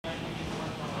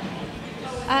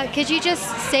Could you just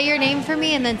say your name for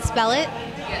me and then spell it?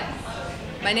 Yes.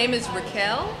 My name is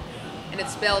Raquel, and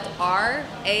it's spelled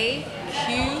R-A-Q-U-E-L.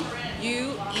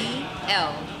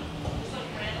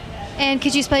 And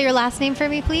could you spell your last name for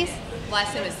me, please?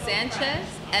 Last name is Sanchez,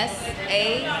 S-A-N-C-H-E-Z.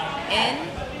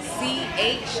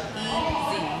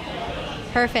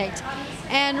 Perfect.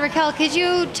 And Raquel, could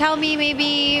you tell me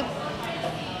maybe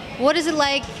what is it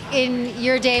like in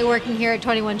your day working here at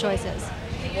 21 Choices?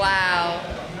 Wow,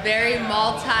 very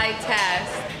multitask.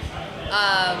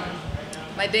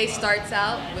 My day starts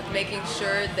out with making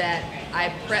sure that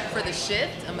I prep for the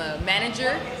shift. I'm a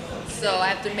manager, so I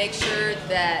have to make sure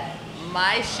that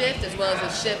my shift, as well as the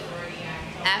shift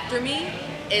after me,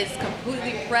 is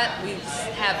completely prepped. We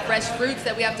have fresh fruits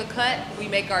that we have to cut. We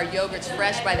make our yogurts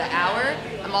fresh by the hour.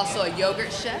 I'm also a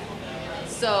yogurt chef,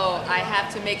 so I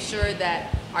have to make sure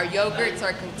that our yogurts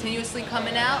are continuously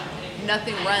coming out,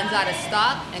 nothing runs out of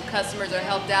stock, and customers are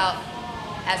helped out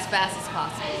as fast as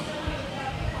possible.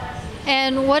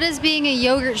 And what does being a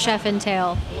yogurt chef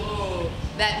entail? Ooh,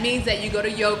 that means that you go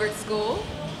to yogurt school.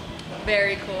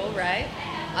 Very cool, right?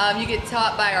 You get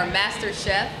taught by our master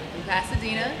chef in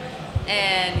Pasadena,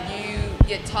 and you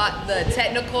get taught the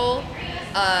technical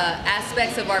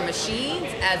aspects of our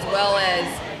machines, as well as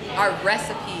our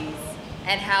recipes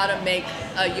and how to make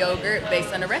a yogurt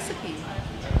based on a recipe.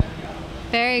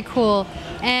 Very cool.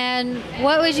 And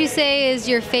what would you say is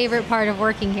your favorite part of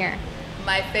working here?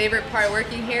 My favorite part of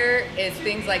working here is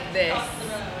things like this.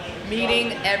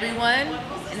 Meeting everyone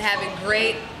and having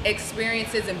great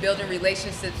experiences and building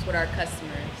relationships with our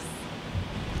customers.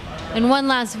 And one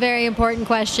last very important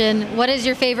question. What is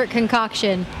your favorite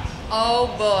concoction? Oh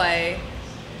boy.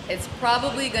 It's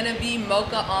probably gonna be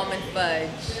mocha almond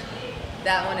fudge.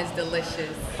 That one is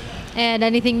delicious. And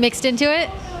anything mixed into it?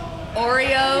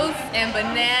 Oreos and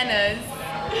bananas.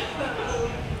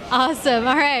 Awesome.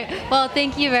 All right. Well,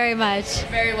 thank you very much.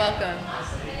 Very welcome.